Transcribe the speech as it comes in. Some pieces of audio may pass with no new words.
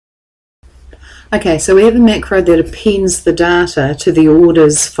Okay, so we have a macro that appends the data to the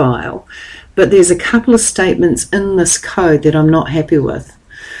orders file, but there's a couple of statements in this code that I'm not happy with.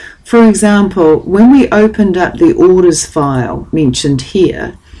 For example, when we opened up the orders file mentioned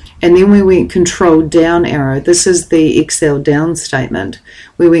here, and then we went control down arrow, this is the Excel down statement,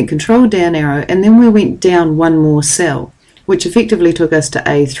 we went control down arrow, and then we went down one more cell, which effectively took us to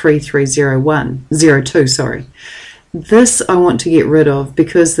A3302, sorry. This I want to get rid of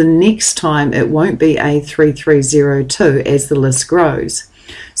because the next time it won't be A3302 as the list grows.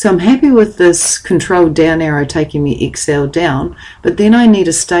 So I'm happy with this control down arrow taking me Excel down, but then I need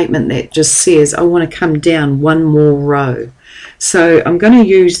a statement that just says I want to come down one more row. So I'm going to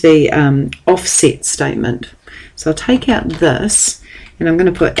use the offset statement. So I'll take out this and I'm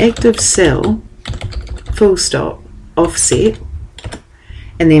going to put Activecell full stop offset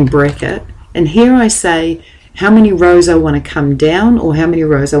and then bracket, and here I say how many rows I want to come down or how many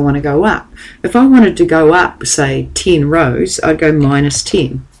rows I want to go up. If I wanted to go up, say 10 rows, I'd go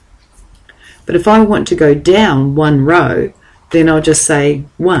 -10. But if I want to go down one row, then I'll just say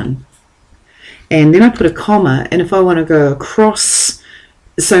 1. And then I put a comma, and if I want to go across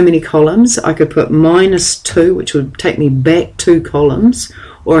so many columns, I could put -2, which would take me back 2 columns,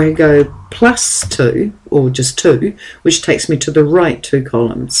 or I could go +2, or just 2, which takes me to the right 2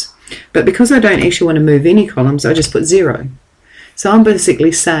 columns. But because I don't actually want to move any columns, I just put 0. So I'm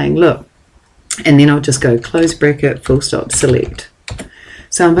basically saying, look, and then I'll just go close bracket, full stop, select.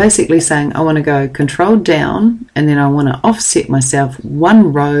 So I'm basically saying I want to go control down, and then I want to offset myself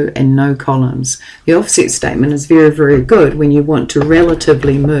 1 row and no columns. The offset statement is very, very good when you want to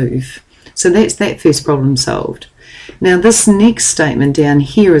relatively move. So that's that first problem solved. Now this next statement down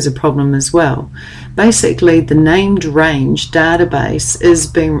here is a problem as well. Basically the named range database is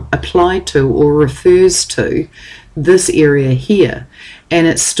being applied to or refers to this area here, and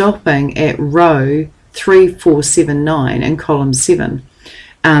it's stopping at row 3479 and column 7.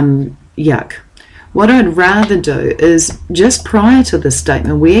 Yuck. What I'd rather do is just prior to this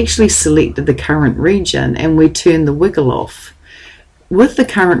statement we actually selected the current region and we turned the wiggle off. With the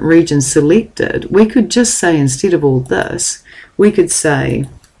current region selected, we could just say, instead of all this, we could say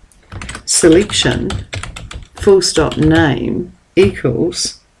selection full stop name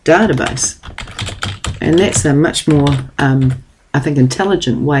equals database. And that's a much more, I think,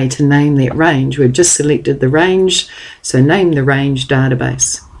 intelligent way to name that range. We've just selected the range, so name the range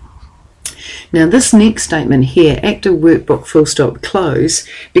database. Now this next statement here, active workbook full stop close,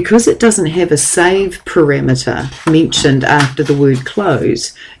 because it doesn't have a save parameter mentioned after the word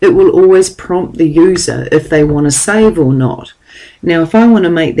close, it will always prompt the user if they want to save or not. Now if I want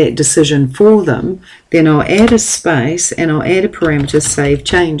to make that decision for them, then I'll add a space and I'll add a parameter save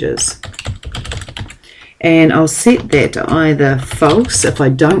changes. And I'll set that to either false if I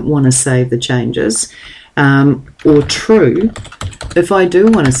don't want to save the changes, or true if I do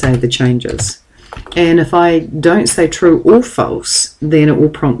want to save the changes. And if I don't say true or false, then it will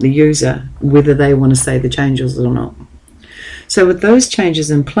prompt the user whether they want to save the changes or not. So with those changes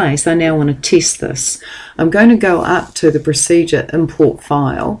in place, I now want to test this. I'm going to go up to the procedure import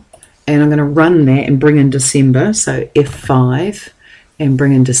file, and I'm going to run that and bring in December. So F5 and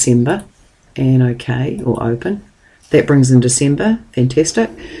bring in December, and OK, or open. That brings in December, fantastic.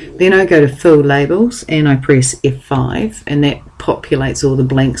 Then I go to fill labels and I press F5, and that populates all the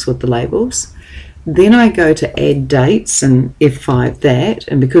blanks with the labels. Then I go to add dates and F5 that,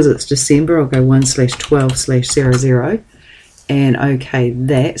 and because it's December I'll go 1/12/00 and OK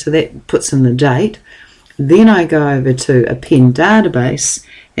that, so that puts in the date. Then I go over to append database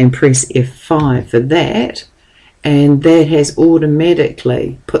and press F5 for that, and that has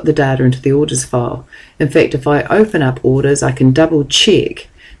automatically put the data into the orders file. In fact, if I open up orders, I can double check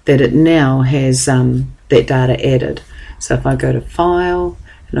that it now has that data added. So if I go to file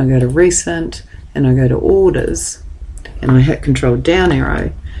and I go to recent and I go to orders and I hit control down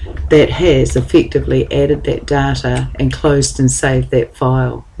arrow, that has effectively added that data and closed and saved that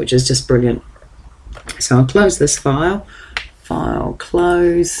file, which is just brilliant. So I'll close this file,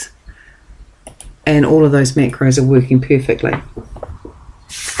 close, and all of those macros are working perfectly.